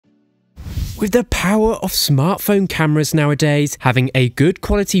With the power of smartphone cameras nowadays, having a good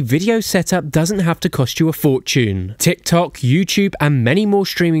quality video setup doesn't have to cost you a fortune. TikTok, YouTube, and many more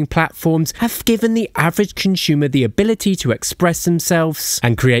streaming platforms have given the average consumer the ability to express themselves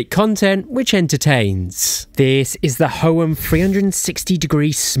and create content which entertains. This is the Hohem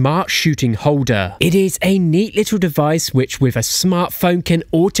 360-degree smart shooting holder. It is a neat little device which with a smartphone can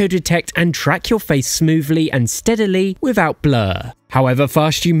auto-detect and track your face smoothly and steadily without blur. However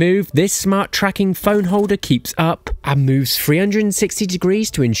fast you move, this smart tracking phone holder keeps up and moves 360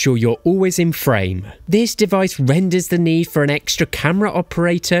 degrees to ensure you're always in frame. This device renders the need for an extra camera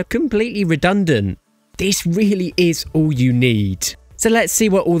operator completely redundant. This really is all you need. So let's see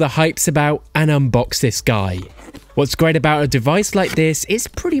what all the hype's about and unbox this guy. What's great about a device like this is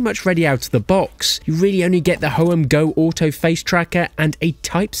pretty much ready out of the box. You really only get the Hohem Go Auto Face Tracker and a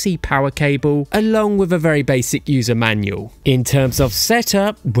Type-C power cable, along with a very basic user manual. In terms of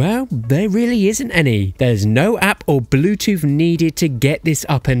setup, well, there really isn't any. There's no app or Bluetooth needed to get this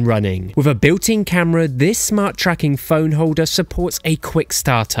up and running. With a built-in camera, this smart tracking phone holder supports a quick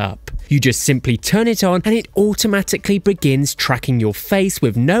startup. You just simply turn it on and it automatically begins tracking your face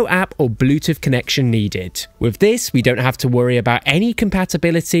with no app or Bluetooth connection needed. With this, we don't have to worry about any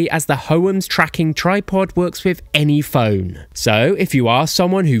compatibility as the Hohem's tracking tripod works with any phone. So if you are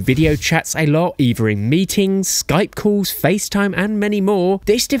someone who video chats a lot, either in meetings, Skype calls, FaceTime and many more,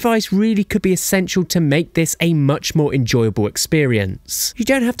 this device really could be essential to make this a much more enjoyable experience. You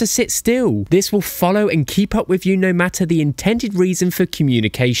don't have to sit still. This will follow and keep up with you no matter the intended reason for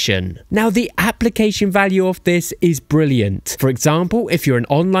communication. Now, the application value of this is brilliant. For example, if you're an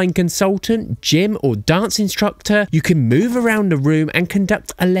online consultant, gym or dance instructor, you can move around the room and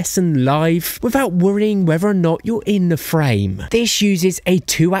conduct a lesson live without worrying whether or not you're in the frame. This uses a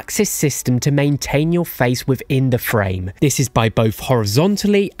 2-axis system to maintain your face within the frame. This is by both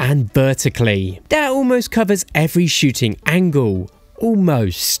horizontally and vertically. That almost covers every shooting angle.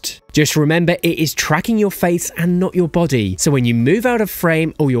 Almost. Just remember, it is tracking your face and not your body, so when you move out of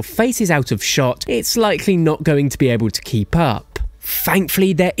frame or your face is out of shot, it's likely not going to be able to keep up.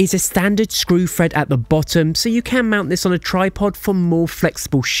 Thankfully, there is a standard screw thread at the bottom, so you can mount this on a tripod for more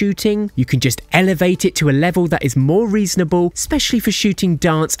flexible shooting. You can just elevate it to a level that is more reasonable, especially for shooting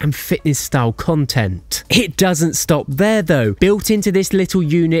dance and fitness style content. It doesn't stop there though. Built into this little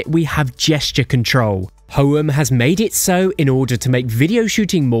unit, we have gesture control. Hohem has made it so, in order to make video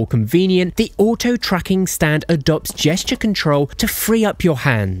shooting more convenient, the auto tracking stand adopts gesture control to free up your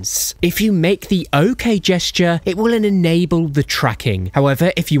hands. If you make the OK gesture, it will enable the tracking.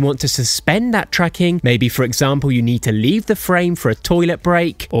 However, if you want to suspend that tracking, maybe for example you need to leave the frame for a toilet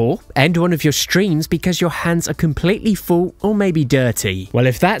break, or end one of your streams because your hands are completely full or maybe dirty. Well,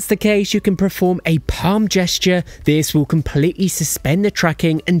 if that's the case, you can perform a palm gesture. This will completely suspend the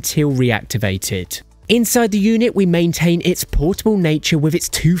tracking until reactivated. Inside the unit, we maintain its portable nature with its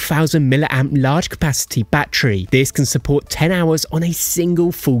 2000 mAh large capacity battery. This can support 10 hours on a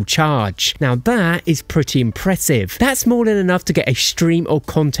single full charge. Now that is pretty impressive. That's more than enough to get a stream or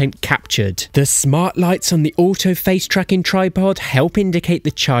content captured. The smart lights on the auto face tracking tripod help indicate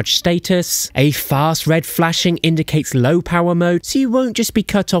the charge status. A fast red flashing indicates low power mode, so you won't just be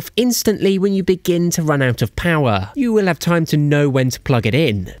cut off instantly when you begin to run out of power. You will have time to know when to plug it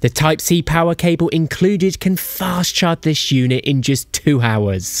in. The Type-C power cable included can fast charge this unit in just 2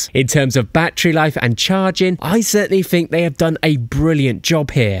 hours. In terms of battery life and charging, I certainly think they have done a brilliant job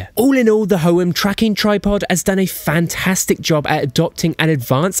here. All in all, the Hohem tracking tripod has done a fantastic job at adopting an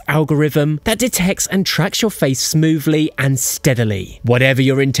advanced algorithm that detects and tracks your face smoothly and steadily. Whatever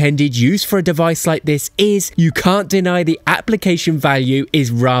your intended use for a device like this is, you can't deny the application value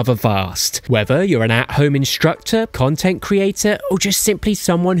is rather vast. Whether you're an at-home instructor, content creator, or just simply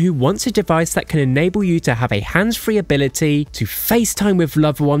someone who wants a device that can enable you to have a hands-free ability to FaceTime with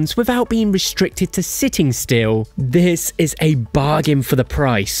loved ones without being restricted to sitting still, this is a bargain for the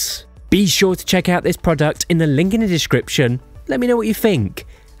price. Be sure to check out this product in the link in the description. Let me know what you think.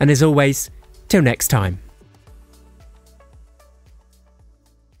 And as always, till next time.